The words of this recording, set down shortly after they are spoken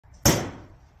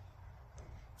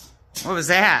What was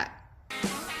that?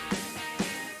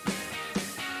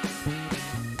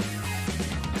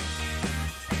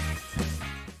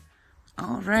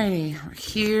 Alrighty, we're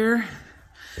here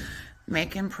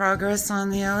making progress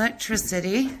on the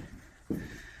electricity.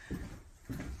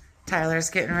 Tyler's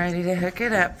getting ready to hook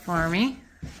it up for me.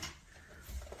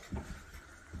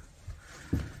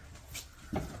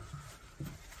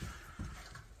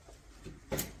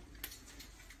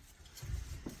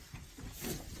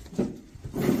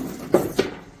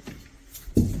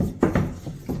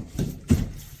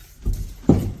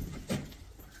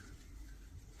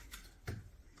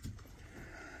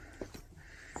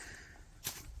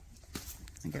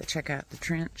 I gotta check out the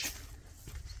trench.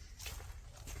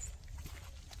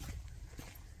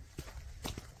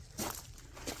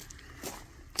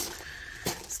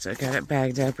 Still got it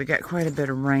bagged up. We got quite a bit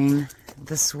of rain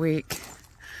this week,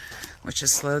 which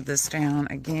has slowed this down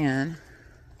again.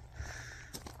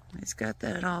 He's got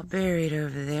that all buried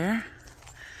over there.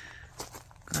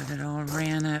 Got it all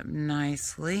ran up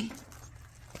nicely.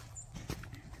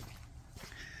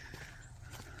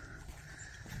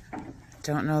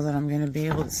 Don't know that I'm going to be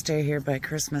able to stay here by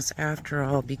Christmas after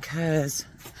all, because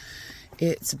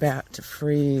it's about to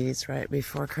freeze right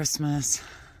before Christmas.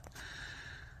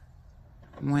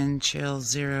 Wind chill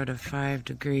 0 to 5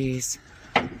 degrees.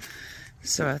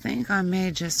 So I think I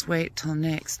may just wait till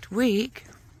next week,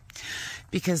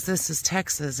 because this is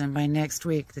Texas, and by next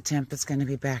week the temp is going to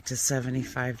be back to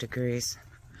 75 degrees.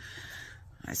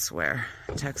 I swear,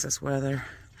 Texas weather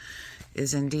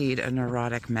is indeed a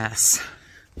neurotic mess.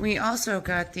 We also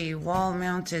got the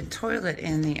wall-mounted toilet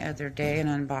in the other day and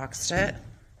unboxed it.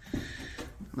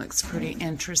 Looks pretty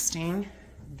interesting.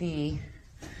 The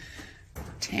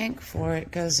tank for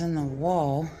it goes in the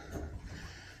wall,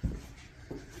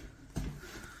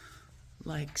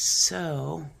 like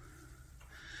so.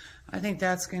 I think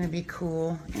that's going to be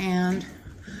cool and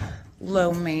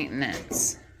low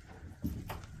maintenance.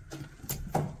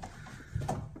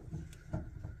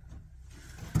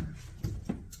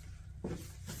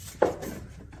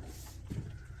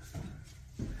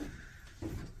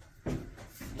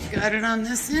 Got it on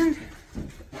this end?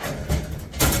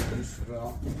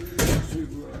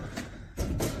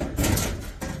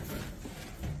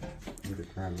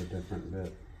 Grab a different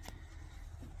bit.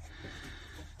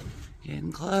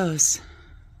 Getting close.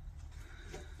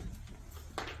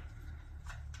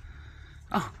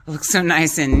 Oh, it looks so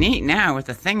nice and neat now with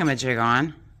the thingamajig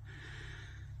on.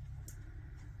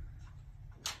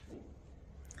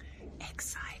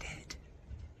 Excited.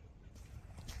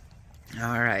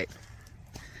 All right.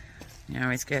 Now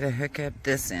he's got to hook up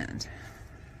this end.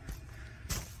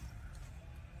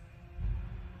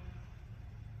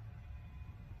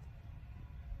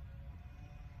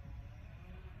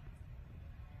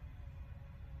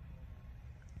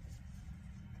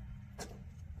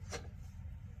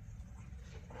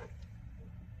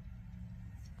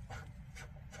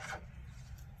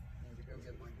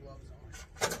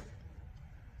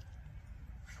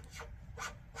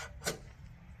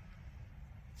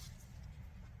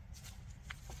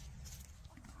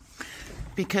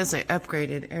 Because I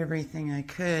upgraded everything I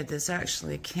could, this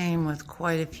actually came with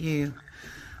quite a few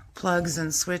plugs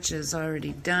and switches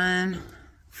already done.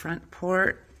 Front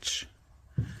porch.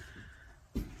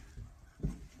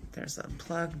 There's a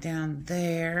plug down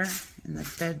there in the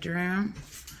bedroom.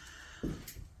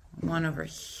 One over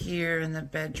here in the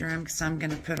bedroom, because I'm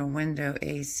going to put a window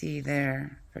AC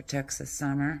there for Texas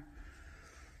summer.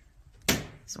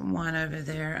 There's one over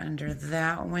there under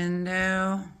that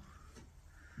window.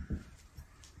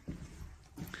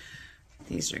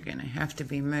 These are going to have to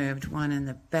be moved. One in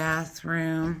the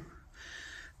bathroom.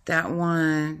 That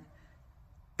one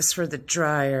is for the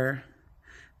dryer,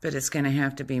 but it's going to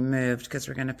have to be moved because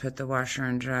we're going to put the washer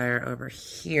and dryer over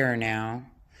here now.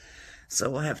 So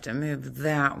we'll have to move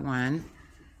that one.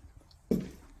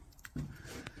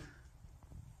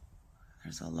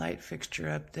 There's a light fixture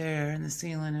up there in the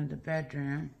ceiling of the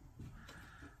bedroom.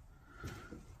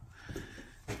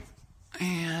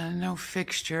 And no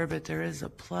fixture, but there is a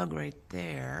plug right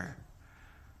there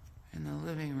in the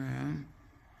living room,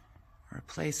 or a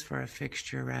place for a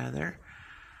fixture rather.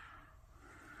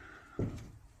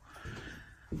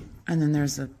 And then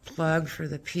there's a plug for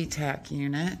the PTAC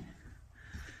unit.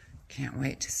 Can't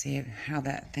wait to see how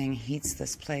that thing heats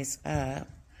this place up.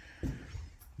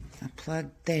 A plug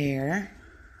there.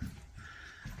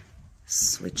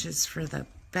 Switches for the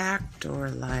back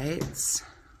door lights.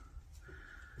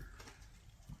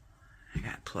 I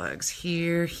got plugs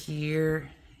here, here,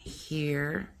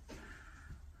 here.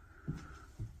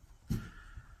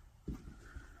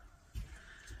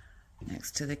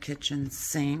 next to the kitchen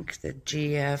sink, the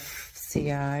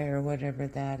GFCI or whatever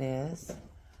that is.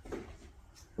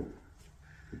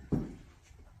 I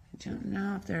don't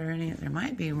know if there are any. There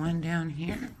might be one down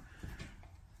here.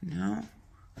 No.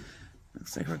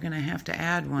 Looks like we're going to have to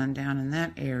add one down in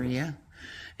that area.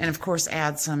 And of course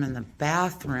add some in the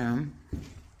bathroom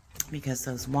because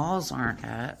those walls aren't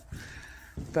up.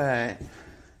 But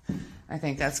I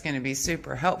think that's going to be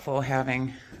super helpful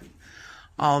having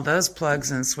all those plugs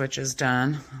and switches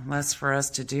done. Less for us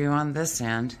to do on this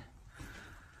end.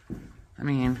 I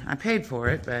mean, I paid for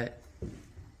it, but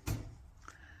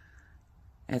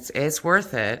it's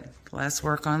worth it. Less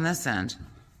work on this end.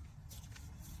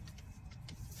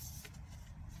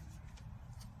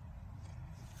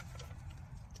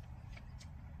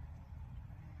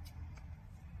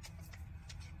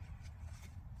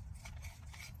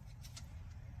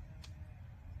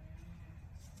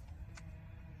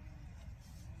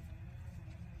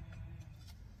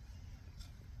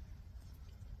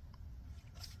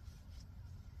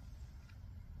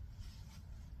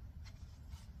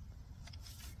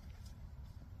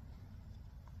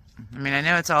 I mean, I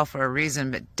know it's all for a reason,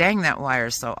 but dang, that wire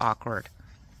is so awkward.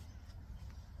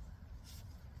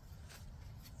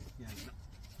 Yeah,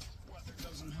 weather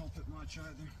doesn't help it much either.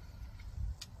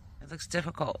 It looks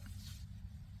difficult.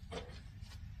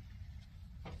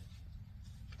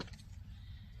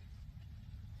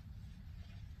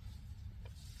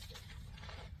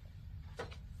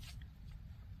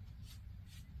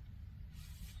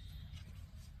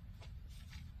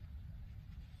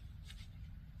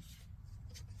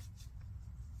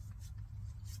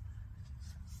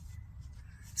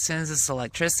 As soon as this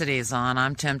electricity is on,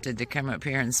 I'm tempted to come up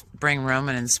here and bring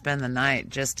Roman and spend the night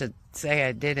just to say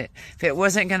I did it. If it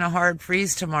wasn't going to hard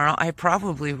freeze tomorrow, I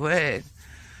probably would.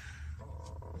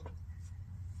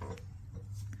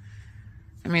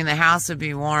 I mean, the house would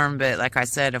be warm, but like I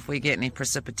said, if we get any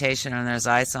precipitation and there's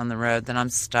ice on the road, then I'm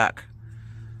stuck.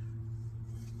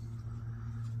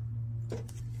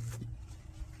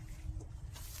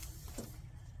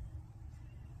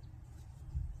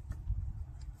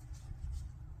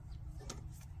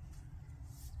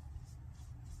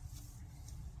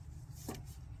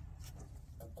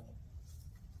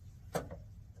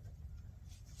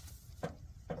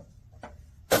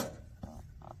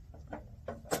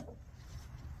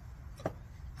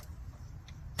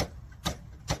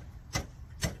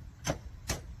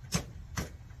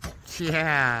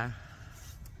 Yeah.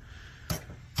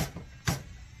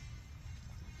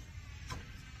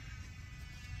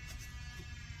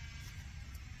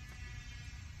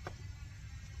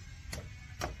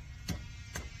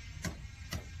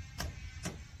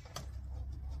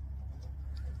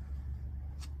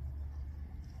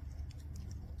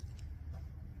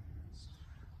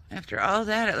 After all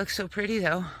that, it looks so pretty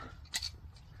though.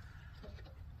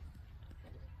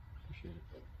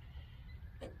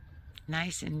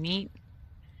 Nice and neat.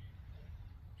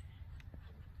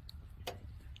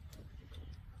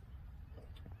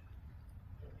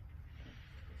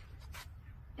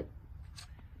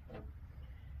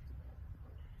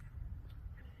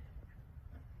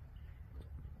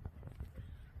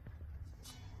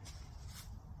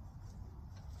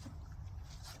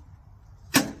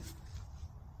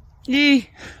 Yee.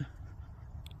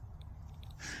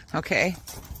 Okay.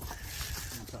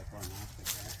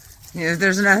 Yeah,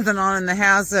 there's nothing on in the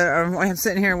house. I'm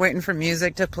sitting here waiting for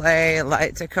music to play, a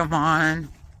light to come on.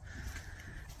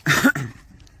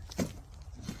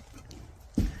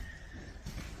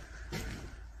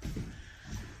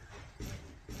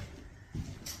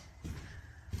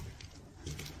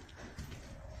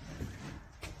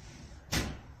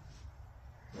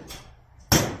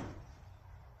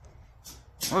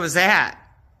 What was that?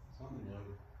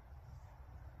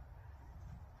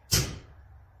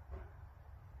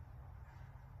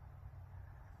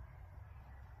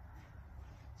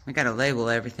 We gotta label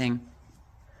everything.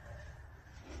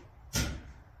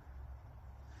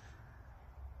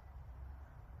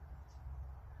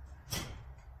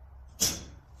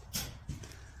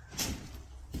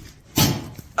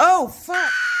 Oh,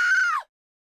 fuck!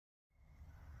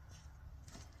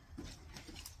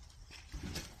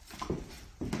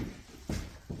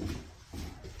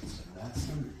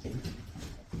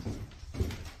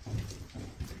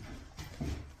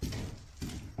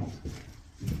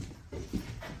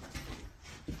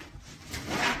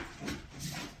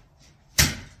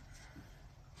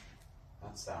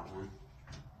 That's that one.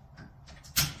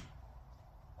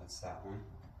 That's that one.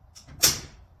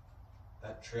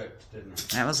 That tripped, didn't it?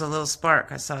 That was a little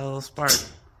spark. I saw a little spark.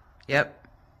 Yep.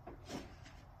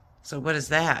 So what is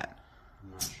that?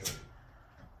 I'm not sure.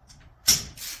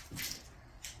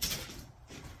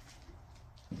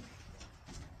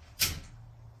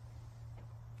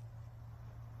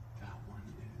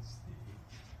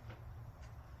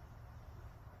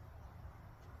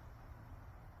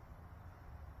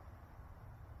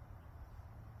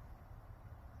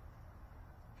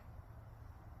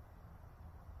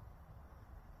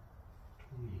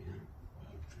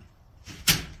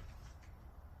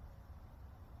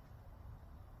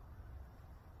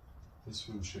 This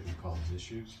one shouldn't cause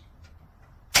issues.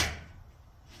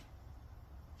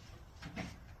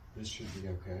 This should be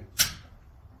okay.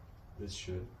 This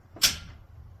should.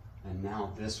 And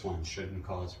now this one shouldn't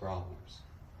cause problems.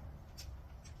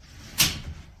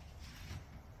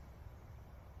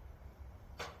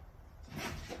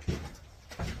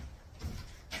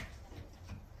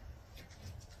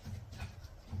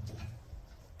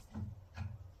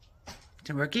 Is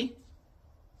it working?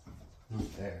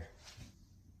 Not there.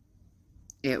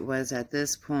 It was at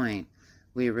this point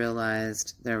we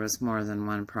realized there was more than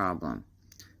one problem.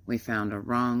 We found a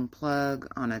wrong plug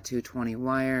on a 220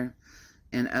 wire,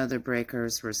 and other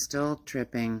breakers were still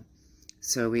tripping,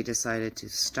 so we decided to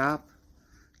stop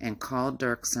and call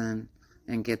Derksen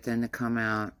and get them to come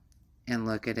out and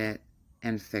look at it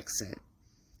and fix it.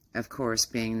 Of course,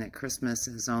 being that Christmas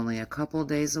is only a couple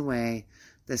days away,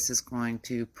 this is going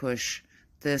to push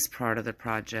this part of the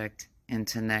project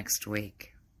into next week.